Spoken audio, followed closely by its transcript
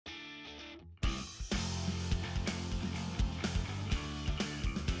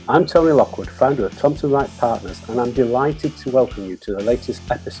I'm Tony Lockwood, founder of Thomson Wright Partners, and I'm delighted to welcome you to the latest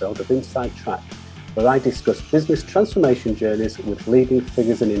episode of Inside Track, where I discuss business transformation journeys with leading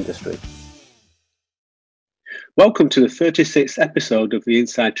figures in industry. Welcome to the 36th episode of the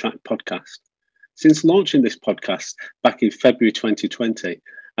Inside Track podcast. Since launching this podcast back in February 2020,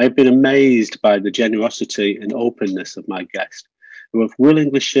 I have been amazed by the generosity and openness of my guests, who have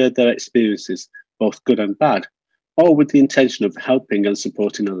willingly shared their experiences, both good and bad, all with the intention of helping and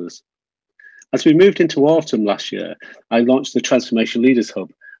supporting others. As we moved into autumn last year, I launched the Transformation Leaders Hub,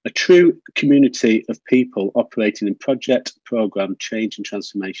 a true community of people operating in project, program, change and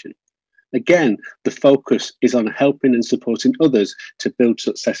transformation. Again, the focus is on helping and supporting others to build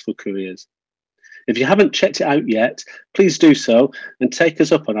successful careers. If you haven't checked it out yet, please do so and take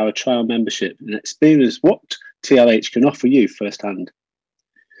us up on our trial membership and experience what TLH can offer you firsthand.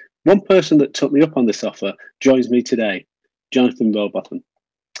 One person that took me up on this offer joins me today, Jonathan Rowbotham.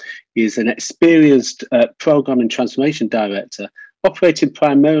 He is an experienced program and transformation director operating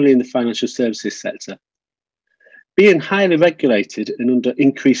primarily in the financial services sector. Being highly regulated and under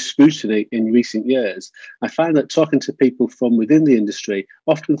increased scrutiny in recent years, I find that talking to people from within the industry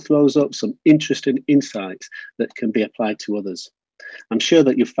often throws up some interesting insights that can be applied to others. I'm sure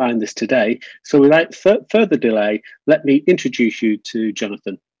that you'll find this today. So without further delay, let me introduce you to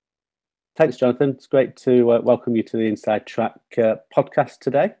Jonathan. Thanks, Jonathan. It's great to welcome you to the Inside Track podcast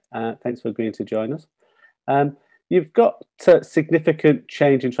today. Thanks for agreeing to join us. You've got significant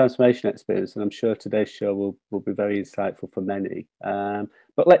change and transformation experience, and I'm sure today's show will be very insightful for many.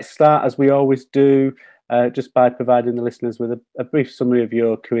 But let's start, as we always do, just by providing the listeners with a brief summary of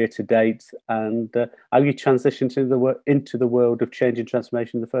your career to date and how you transitioned into the world of change and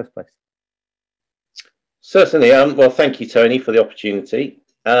transformation in the first place. Certainly. Well, thank you, Tony, for the opportunity.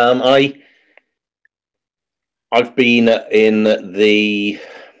 I've been in the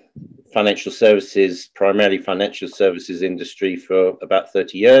primarily financial services industry for about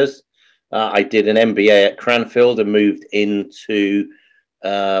 30 years. I did an MBA at Cranfield and moved into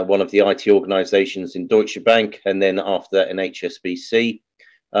one of the IT organizations in Deutsche Bank, and then after that in HSBC,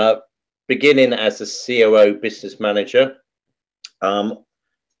 beginning as a COO business manager,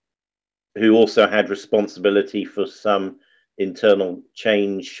 who also had responsibility for some internal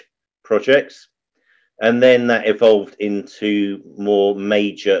change projects. And then that evolved into more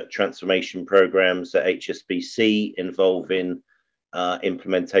major transformation programs at HSBC involving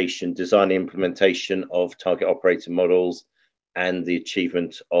design implementation of target operating models and the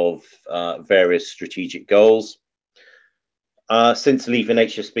achievement of various strategic goals. Since leaving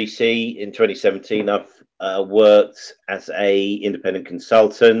HSBC in 2017, I've worked as an independent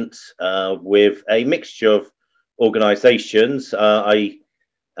consultant with a mixture of organizations. I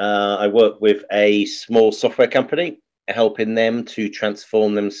work with a small software company, helping them to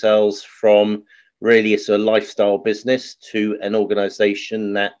transform themselves from really a lifestyle business to an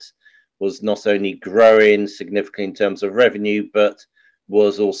organization that was not only growing significantly in terms of revenue, but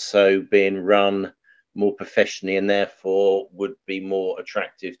was also being run more professionally and therefore would be more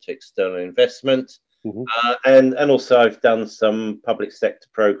attractive to external investment. Mm-hmm. And also I've done some public sector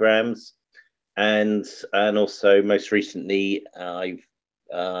programs, and also most recently I've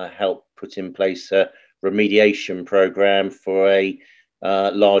helped put in place a remediation program for a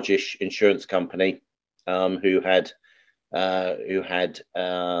largish insurance company who had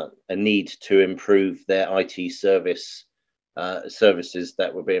a need to improve their IT services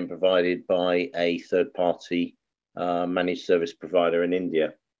that were being provided by a third-party managed service provider in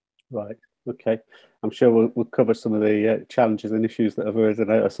India. Right. Okay. I'm sure we'll cover some of the challenges and issues that have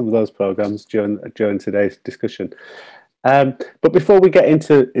arisen out of some of those programs during today's discussion. But before we get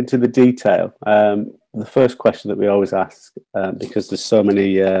into the detail, the first question that we always ask, because there's so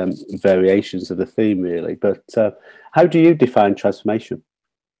many variations of the theme, really, but how do you define transformation?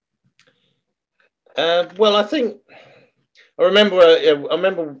 Well, I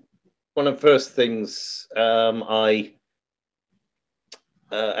remember one of the first things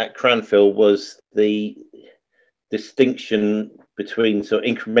at Cranfield was the distinction between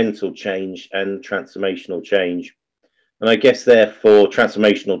incremental change and transformational change. And I guess therefore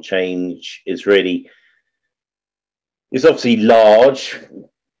transformational change is obviously large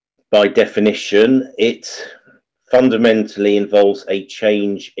by definition. It fundamentally involves a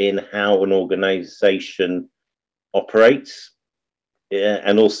change in how an organization operates,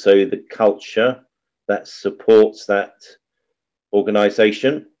 and also the culture that supports that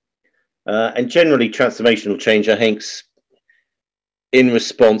organization. And generally transformational change, I think, in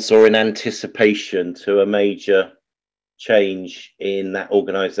response or in anticipation to a major change in that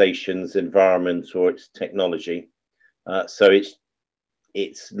organization's environment or its technology. So it's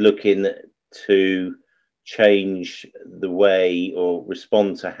it's looking to change the way or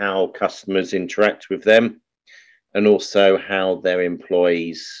respond to how customers interact with them, and also how their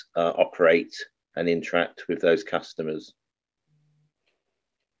employees operate and interact with those customers.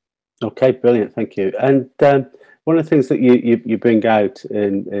 Okay, brilliant, thank you. And one of the things that you bring out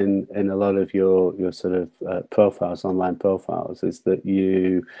in a lot of your sort of profiles, online profiles, is that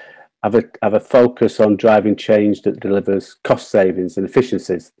you have a focus on driving change that delivers cost savings and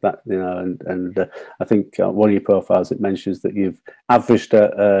efficiencies. That, you know, and I think one of your profiles, it mentions that you've averaged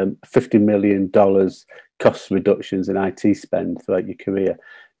 $50 million cost reductions in IT spend throughout your career.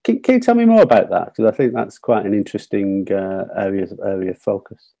 Can you tell me more about that? Because I think that's quite an interesting area of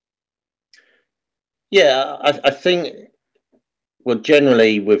focus. Yeah, I think, well,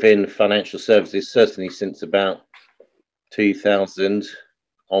 generally within financial services, certainly since about 2000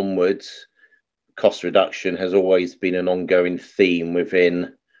 onwards, cost reduction has always been an ongoing theme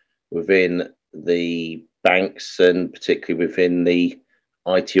within the banks, and particularly within the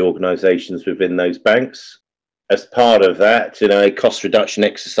IT organizations within those banks. As part of that, a cost reduction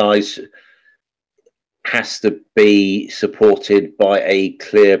exercise has to be supported by a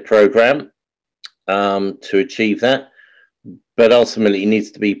clear program to achieve that. But ultimately, it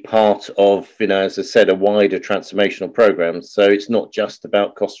needs to be part of, as I said, a wider transformational program. So it's not just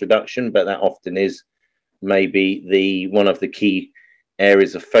about cost reduction, but that often is maybe one of the key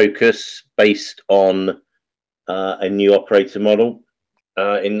areas of focus based on a new operator model.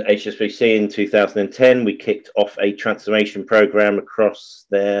 In HSBC in 2010, we kicked off a transformation program across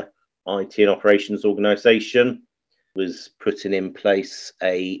their IT and operations organization. Was putting in place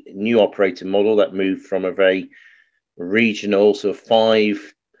a new operating model that moved from a very regional, so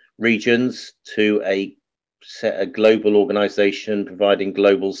 5 regions, to a global organization providing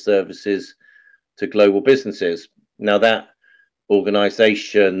global services to global businesses. Now that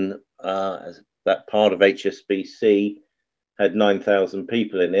organization, that part of HSBC, had 9,000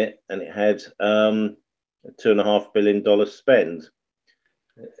 people in it, and it had a $2.5 billion spend.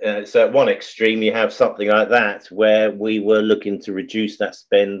 So at one extreme, you have something like that, where we were looking to reduce that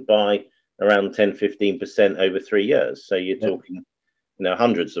spend by around 10-15% over 3 years. So you're talking,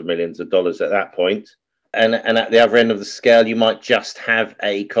 hundreds of millions of dollars at that point. And at the other end of the scale, you might just have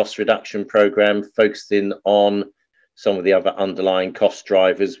a cost reduction program focusing on some of the other underlying cost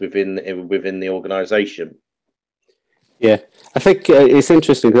drivers within the organization. Yeah, I think it's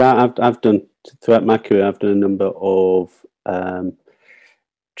interesting. I've done, throughout my career, I've done a number of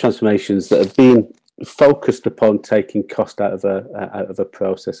transformations that have been focused upon taking cost out of a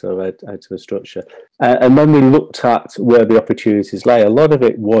process or out of a structure. And when we looked at where the opportunities lay, a lot of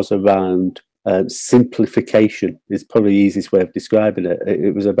it was around simplification. Is probably the easiest way of describing it.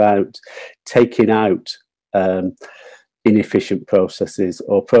 It was about taking out inefficient processes,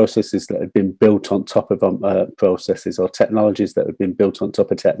 or processes that had been built on top of processes, or technologies that had been built on top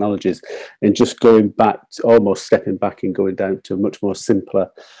of technologies, and just going back, almost stepping back and going down to a much more simpler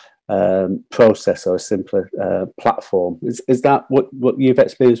process, or a simpler platform. Is that what you've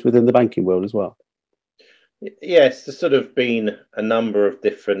experienced within the banking world as well? Yes, there's sort of been a number of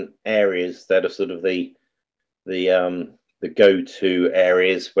different areas that are sort of the go-to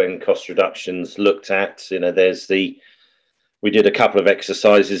areas when cost reductions looked at. We did a couple of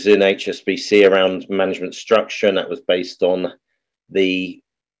exercises in HSBC around management structure, and that was based on the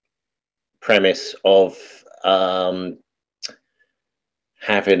premise of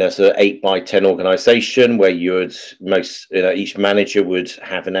having a sort of 8x10 organization, where each manager would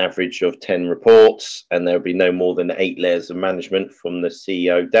have an average of 10 reports, and there would be no more than 8 layers of management from the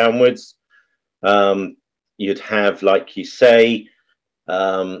CEO downwards. You'd have, like you say,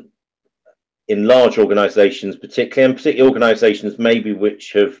 in large organizations, particularly organizations maybe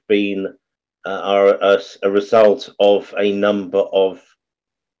which have been are a result of a number of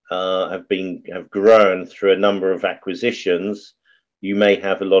have grown through a number of acquisitions. You may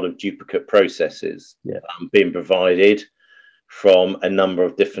have a lot of duplicate processes being provided from a number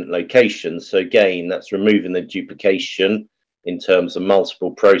of different locations. So again, that's removing the duplication in terms of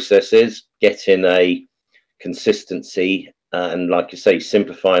multiple processes, getting a consistency, and, like you say,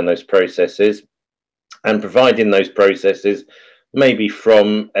 simplifying those processes, and providing those processes maybe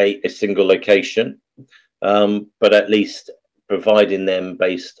from a single location, but at least providing them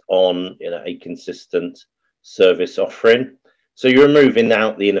based on a consistent service offering. So you're removing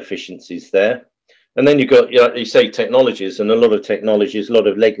out the inefficiencies there. And then you've got, you say, technologies, and a lot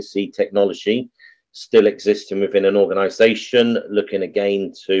of legacy technology still existing within an organization, looking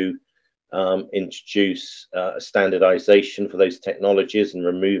again to introduce a standardization for those technologies, and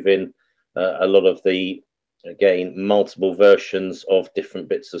removing a lot of the again, multiple versions of different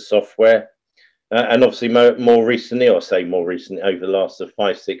bits of software. And obviously, more recently, or say more recently, over the last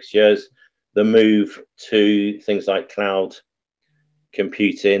 5-6 years, the move to things like cloud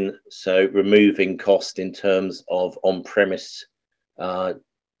computing, so removing cost in terms of on-premise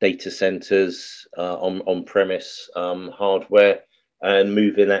data centers, on-premise hardware, and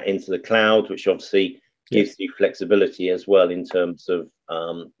moving that into the cloud, which obviously gives you flexibility as well in terms of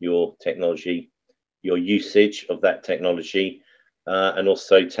your technology, your usage of that technology, and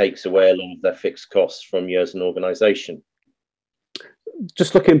also takes away a lot of their fixed costs from you as an organization.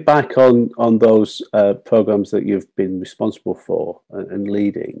 Just looking back on those programs that you've been responsible for and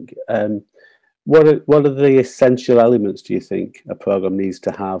leading, what are the essential elements, do you think, a program needs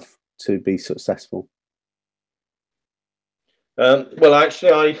to have to be successful? Well,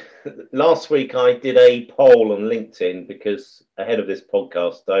 actually, last week I did a poll on LinkedIn because ahead of this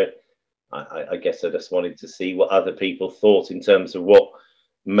podcast, I guess I just wanted to see what other people thought in terms of what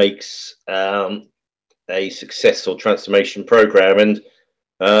makes a successful transformation program. And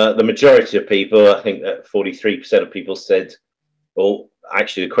the majority of people, I think that 43% of people said, well,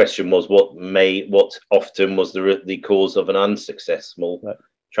 actually the question was what often was the cause of an unsuccessful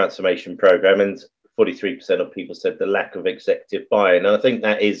transformation program, and 43% of people said the lack of executive buy-in. And I think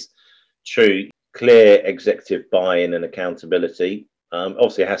that is true. Clear executive buy-in and accountability.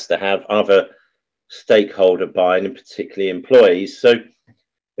 Obviously, it has to have other stakeholder buy-in, and particularly employees. So,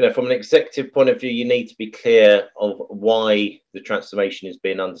 from an executive point of view, you need to be clear of why the transformation is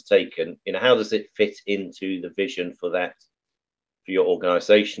being undertaken. How does it fit into the vision for your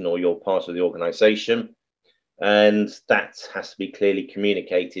organization or your part of the organization? And that has to be clearly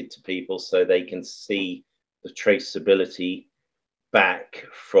communicated to people so they can see the traceability back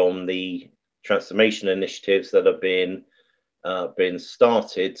from the transformation initiatives that have been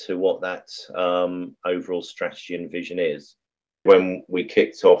started to what that overall strategy and vision is. When we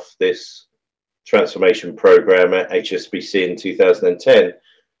kicked off this transformation program at HSBC in 2010,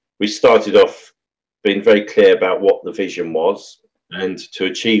 we started off being very clear about what the vision was. And to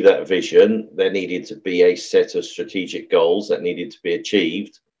achieve that vision, there needed to be a set of strategic goals that needed to be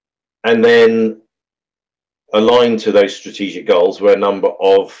achieved. And then aligned to those strategic goals were a number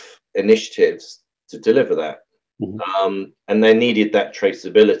of initiatives to deliver that. And they needed that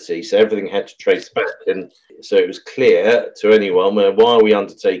traceability. So everything had to trace back. And so it was clear to anyone, why are we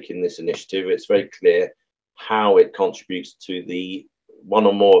undertaking this initiative? It's very clear how it contributes to the one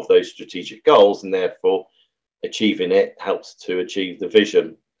or more of those strategic goals, and therefore achieving it helps to achieve the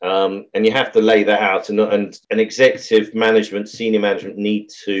vision. And you have to lay that out, and an executive management, senior management need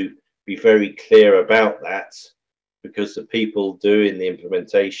to be very clear about that, because the people doing the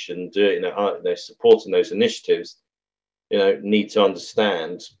implementation, supporting those initiatives, need to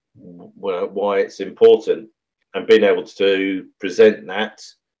understand why it's important, and being able to present that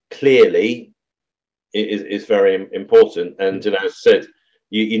clearly is very important. And as I said,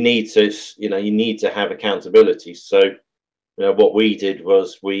 you need to have accountability. So what we did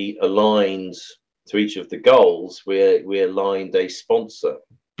was we aligned to each of the goals. We aligned a sponsor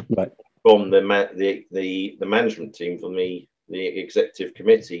from the management team, from the executive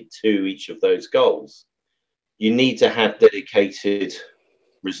committee, to each of those goals. You need to have dedicated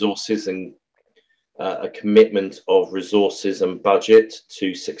resources and a commitment of resources and budget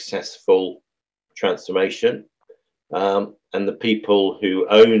to successful transformation. And the people who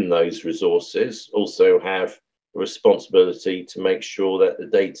own those resources also have a responsibility to make sure that the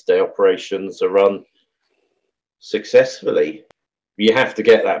day-to-day operations are run successfully. You have to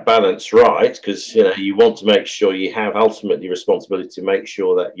get that balance right, because you want to make sure you have ultimately responsibility to make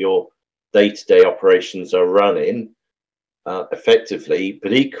sure that your day-to-day operations are running effectively,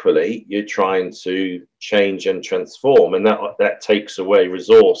 but equally you're trying to change and transform, and that takes away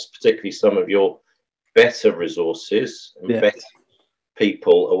resource, particularly some of your better resources and better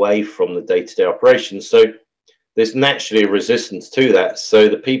people away from the day-to-day operations. So there's naturally a resistance to that. So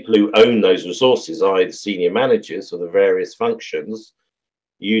the people who own those resources, i.e. the senior managers or the various functions,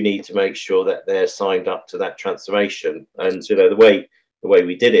 you need to make sure that they're signed up to that transformation. And the way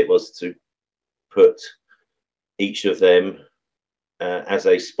we did it was to put each of them as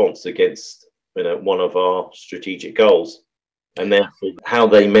a sponsor against one of our strategic goals. And therefore, how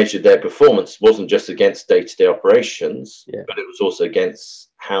they measured their performance wasn't just against day-to-day operations, but it was also against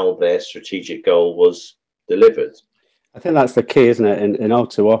how their strategic goal was delivered. I think that's the key, isn't it? And all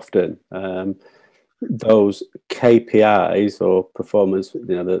too often, those KPIs or performance,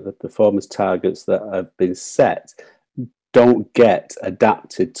 the performance targets that have been set don't get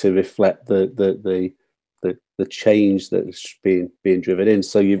adapted to reflect the the change that's being driven in.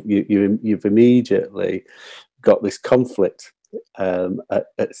 So you've immediately got this conflict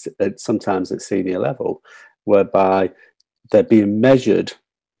at sometimes at senior level, whereby they're being measured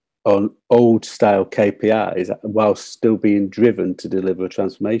on old style KPIs while still being driven to deliver a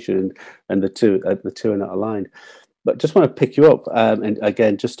transformation, and the two are not aligned. But just want to pick you up, and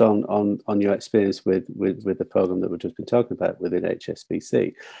again, just on your experience with the program that we've just been talking about within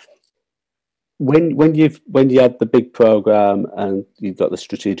HSBC. When you had the big program and you've got the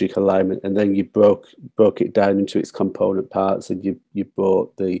strategic alignment, and then you broke it down into its component parts, and you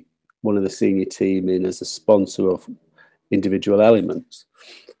brought one of the senior team in as a sponsor of individual elements.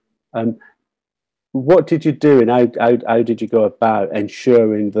 What did you do, and how did you go about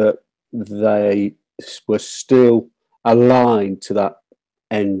ensuring that they were still aligned to that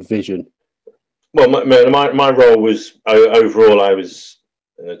end vision? Well, my role was overall, I was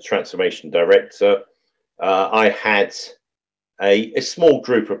a transformation director. I had a small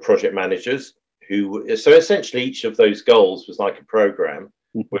group of project managers so essentially each of those goals was like a program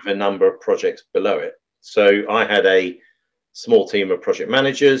with a number of projects below it. So I had a small team of project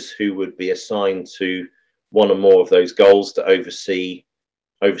managers who would be assigned to one or more of those goals to oversee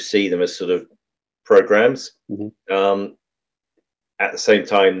them as sort of programs. At the same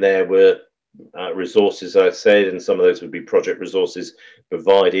time, there were resources, I said, and some of those would be project resources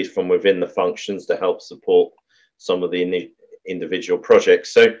provided from within the functions to help support some of the individual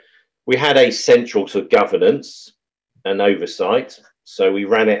projects. So we had a central to governance and oversight. So we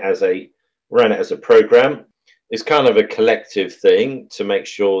ran it as a program. It's kind of a collective thing to make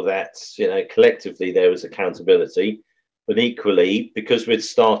sure that, collectively there was accountability, but equally, because we'd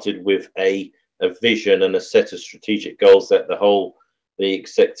started with a vision and a set of strategic goals that the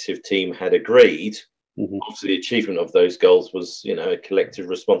executive team had agreed, obviously the achievement of those goals was, a collective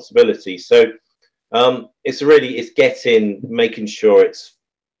responsibility. So it's making sure it's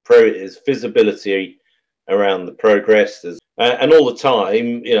visibility around the progress. And all the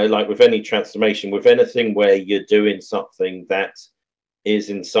time, like with any transformation, with anything where you're doing something that is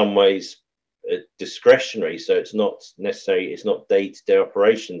in some ways discretionary, so it's not day-to-day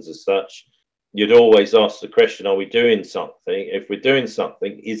operations as such, you'd always ask the question, are we doing something? If we're doing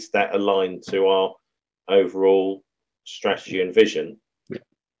something, is that aligned to our overall strategy and vision? Yeah.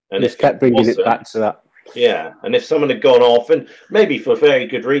 And just kept bringing it back to that. Yeah, and if someone had gone off, and maybe for very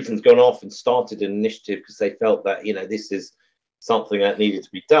good reasons, gone off and started an initiative because they felt that, this is something that needed to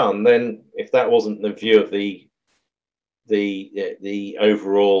be done, then if that wasn't the view of the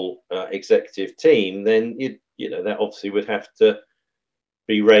overall executive team, then that obviously would have to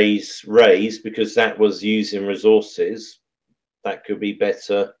be raised because that was using resources that could be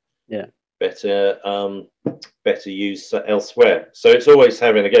better used elsewhere. So it's always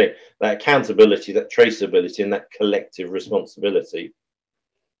having, again, that accountability, that traceability, and that collective responsibility.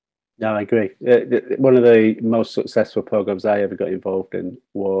 No, I agree. One of the most successful programs I ever got involved in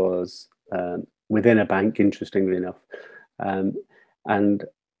was within a bank, interestingly enough. And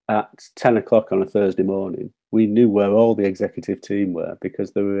at 10 o'clock on a Thursday morning, we knew where all the executive team were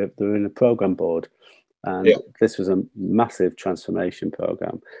because they were in a program board. And this was a massive transformation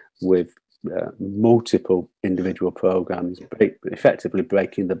program with multiple individual programs, effectively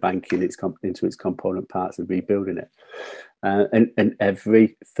breaking the bank into its component parts and rebuilding it. And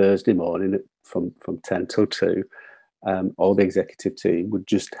every Thursday morning from 10 till 2, all the executive team would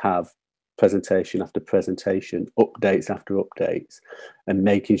just have presentation after presentation, updates after updates, and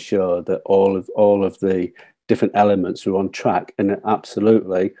making sure that all of the different elements were on track. And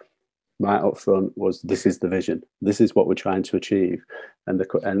absolutely, right up front was, this is the vision. This is what we're trying to achieve. And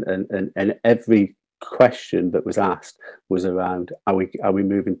every question that was asked was around, are we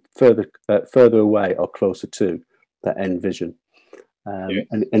moving further away or closer to that end vision? And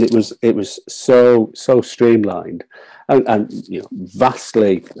it was so streamlined and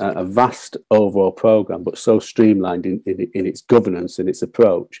vastly a vast overall program, but so streamlined in its governance and its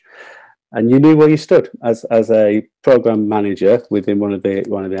approach. And you knew where you stood as a program manager within one of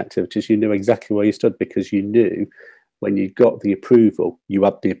the activities. You knew exactly where you stood because you knew when you got the approval, you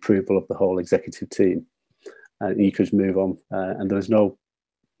had the approval of the whole executive team, and you could move on. And there was no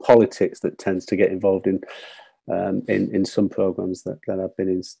politics that tends to get involved in some programs that I've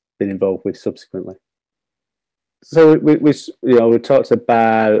been involved with subsequently. So we talked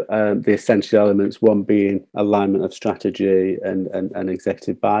about the essential elements, one being alignment of strategy and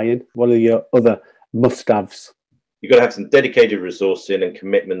executive buy-in. What are your other must-haves? You've got to have some dedicated resourcing and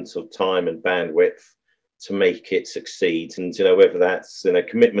commitments of time and bandwidth to make it succeed. And whether that's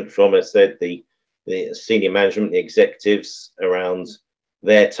commitment from, as I said, the senior management, the executives around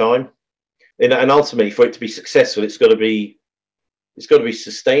their time. and ultimately for it to be successful, it's got to be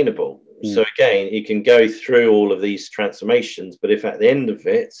sustainable. So again, you can go through all of these transformations, but if at the end of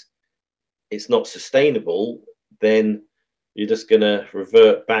it it's not sustainable, then you're just going to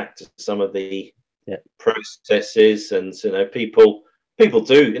revert back to some of the processes. And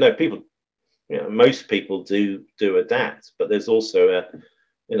most people do adapt, but there's also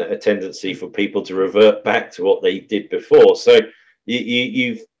a tendency for people to revert back to what they did before. So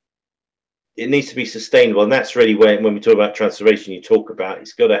it needs to be sustainable, and that's really when we talk about transformation, you talk about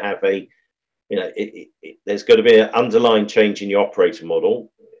it's got to have there's got to be an underlying change in your operating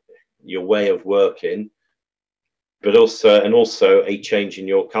model, your way of working, but also a change in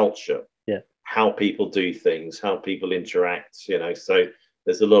your culture, how people do things, how people interact. So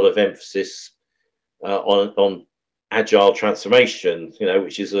there's a lot of emphasis on agile transformation,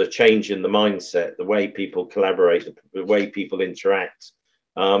 which is a change in the mindset, the way people collaborate, the way people interact.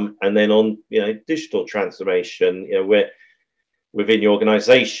 And then on digital transformation, where within your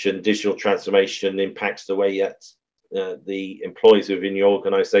organization, digital transformation impacts the way that the employees within your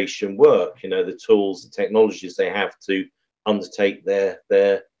organization work, the tools, the technologies they have to undertake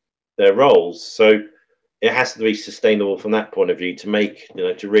their roles. So it has to be sustainable from that point of view to make,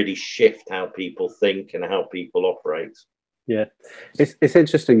 to really shift how people think and how people operate. Yeah, it's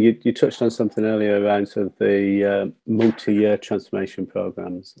interesting. You touched on something earlier around sort of the multi-year transformation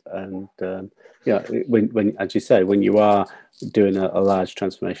programs, and when as you say, when you are doing a large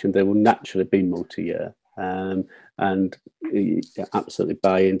transformation, they will naturally be multi-year, and you absolutely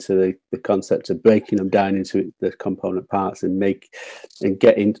buy into the concept of breaking them down into the component parts and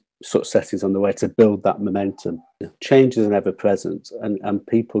getting such settings on the way to build that momentum. Change is an ever present, and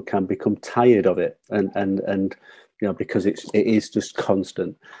people can become tired of it, and because it is just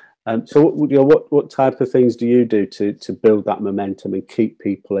constant. So what type of things do you do to build that momentum and keep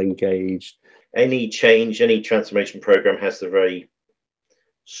people engaged? Any change, any transformation program has a very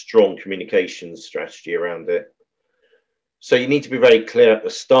strong communication strategy around it. So you need to be very clear at the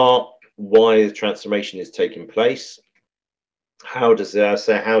start why the transformation is taking place. How does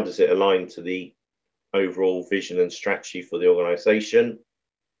it align to the overall vision and strategy for the organization?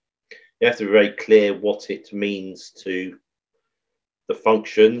 You have to be very clear what it means to the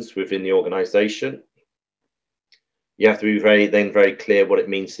functions within the organization. You have to be very clear what it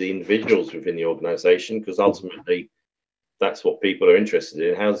means to the individuals within the organization, because ultimately that's what people are interested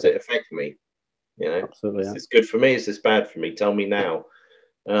in. How does it affect me? Absolutely, is this good for me? Is this bad for me? Tell me now.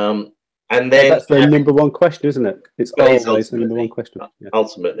 And then that's the number one question, isn't it? It's always the number one question.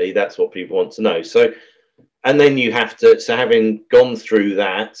 Ultimately, that's what people want to know. So, and then you have to. So, having gone through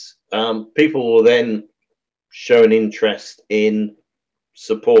that, people will then show an interest in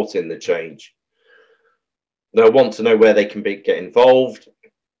supporting the change. They'll want to know where they can get involved,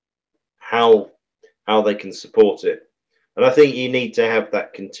 how they can support it, and I think you need to have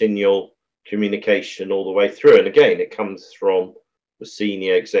that continual communication all the way through. And again, it comes from the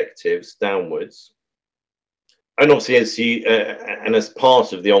senior executives downwards. And obviously, as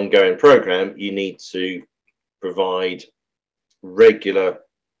part of the ongoing program, you need to provide regular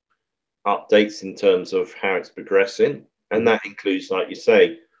updates in terms of how it's progressing, and that includes, like you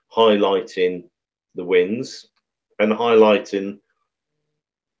say, highlighting the wins and highlighting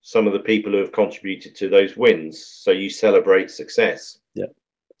some of the people who have contributed to those wins, so you celebrate success.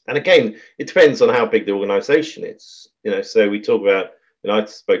 And again, it depends on how big the organization is. So we talk about, I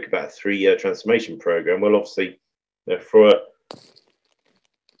spoke about a 3-year transformation program. Well, obviously, for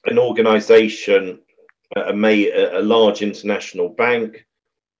an organization, a large international bank,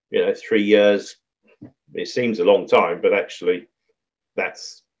 3 years, it seems a long time, but actually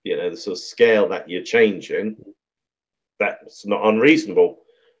that's, the sort of scale that you're changing, that's not unreasonable.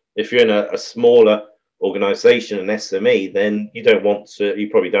 If you're in a smaller organization, an SME, then you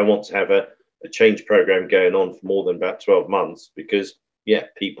probably don't want to have a change program going on for more than about 12 months, because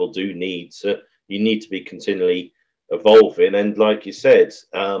people do need you need to be continually evolving. And like you said,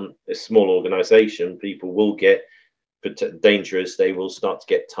 a small organization, people will get dangerous. They will start to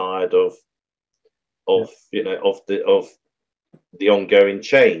get tired of the ongoing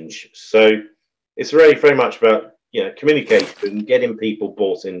change. So it's very, very much about communication, getting people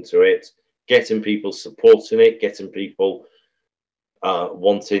bought into it, getting people supporting it, getting people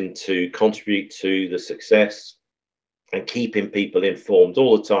wanting to contribute to the success, and keeping people informed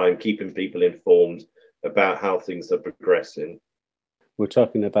all the time, keeping people informed about how things are progressing. We're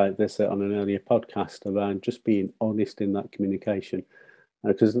talking about this on an earlier podcast around just being honest in that communication.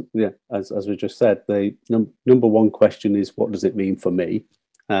 Because, as we just said, the number one question is, what does it mean for me?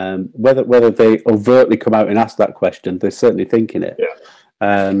 Whether they overtly come out and ask that question, they're certainly thinking it.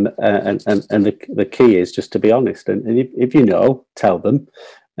 And the key is just to be honest. And if you know, tell them.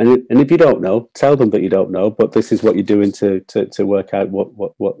 And if you don't know, tell them that you don't know. But this is what you're doing to work out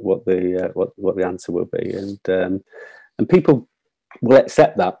what the answer will be. And people will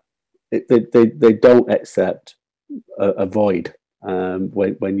accept that. They don't accept a void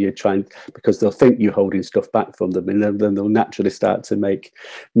when you're trying, because they'll think you're holding stuff back from them, and then they'll naturally start to make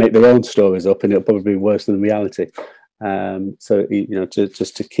their own stories up, and it'll probably be worse than reality. So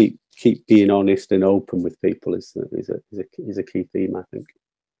just to keep being honest and open with people is a key theme, I think.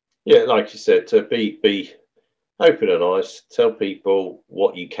 Yeah, like you said, to be open and honest. Tell people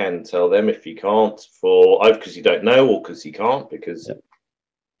what you can tell them. If you can't, either because you don't know or because you can't, because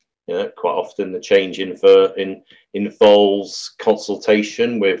quite often the change involves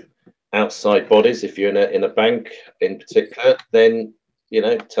consultation with outside bodies. If you're in a bank in particular, then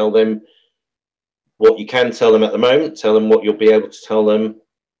tell them what you can tell them at the moment. Tell them what you'll be able to tell them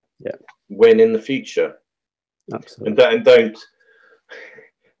when in the future. Absolutely.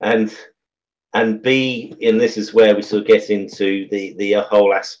 And be, and this is where we sort of get into the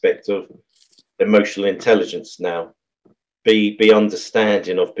whole aspect of emotional intelligence now. Be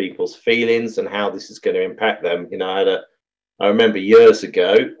understanding of people's feelings and how this is going to impact them. I remember years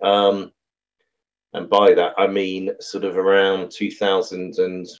ago, and by that I mean sort of around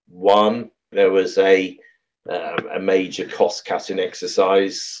 2001, there was a major cost-cutting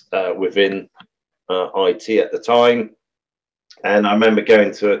exercise within IT at the time. And I remember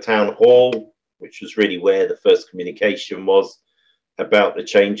going to a town hall, which was really where the first communication was about the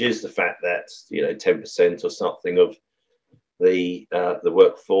changes, the fact that 10% or something of the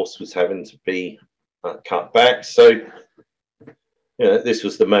workforce was having to be cut back. So this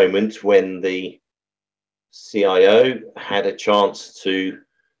was the moment when the CIO had a chance to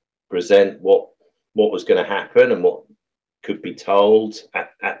present what was going to happen and what could be told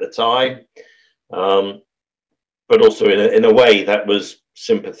at the time, but also in a way that was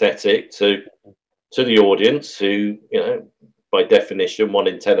sympathetic to the audience, who by definition 1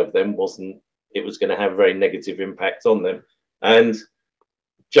 in 10 of them was going to have a very negative impact on them. And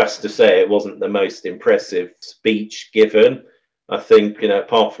just to say, it wasn't the most impressive speech given. I think,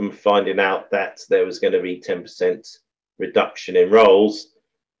 apart from finding out that there was going to be 10% reduction in roles,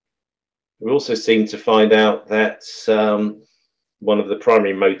 we also seemed to find out that one of the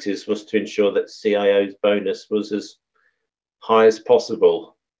primary motives was to ensure that CIO's bonus was as high as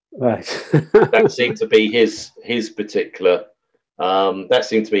possible. Right. That seemed to be his particular. That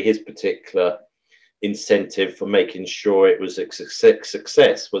seemed to be his particular incentive for making sure it was a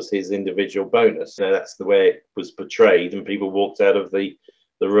success, was his individual bonus. That's the way it was portrayed, and people walked out of the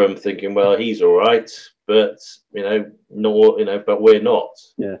room thinking, well, he's all right, but but we're not.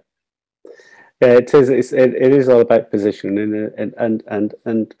 Yeah, it is. It is all about positioning,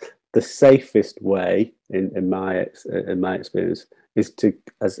 and the safest way, in my experience, is to,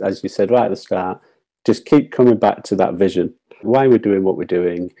 as you said right at the start, just keep coming back to that vision. Why we're doing what we're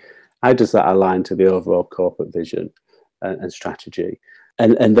doing. How does that align to the overall corporate vision and strategy?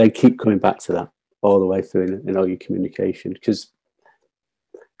 And then keep coming back to that all the way through in all your communication, because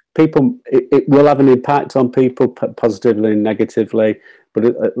people, it will have an impact on people positively and negatively, but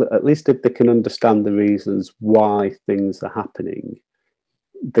at least if they can understand the reasons why things are happening,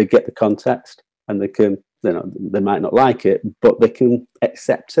 they get the context, and they can, they might not like it, but they can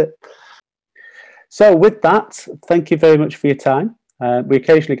accept it. So with that, thank you very much for your time. We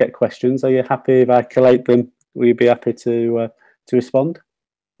occasionally get questions. Are you happy if I collate them? Will you be happy to respond?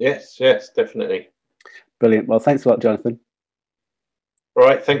 Yes, definitely. Brilliant. Well, thanks a lot, Jonathan. All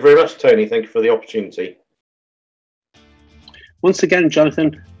right. Thank you very much, Tony. Thank you for the opportunity. Once again,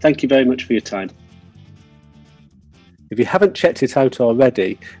 Jonathan, thank you very much for your time. If you haven't checked it out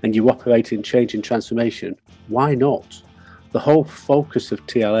already and you operate in change and transformation, why not? The whole focus of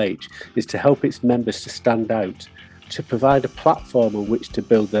TLH is to help its members to stand out, to provide a platform on which to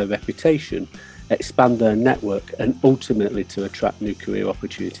build their reputation, expand their network, and ultimately to attract new career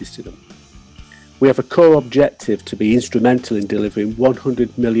opportunities to them. We have a core objective to be instrumental in delivering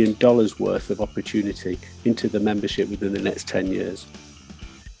 $100 million worth of opportunity into the membership within the next 10 years.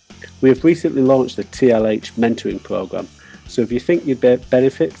 We have recently launched the TLH mentoring program, so if you think you'd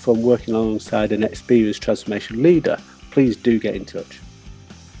benefit from working alongside an experienced transformation leader, please do get in touch.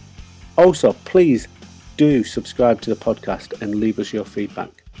 Also, please do subscribe to the podcast and leave us your feedback.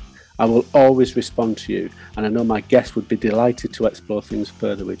 I will always respond to you, and I know my guests would be delighted to explore things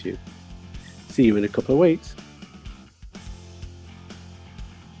further with you. See you in a couple of weeks.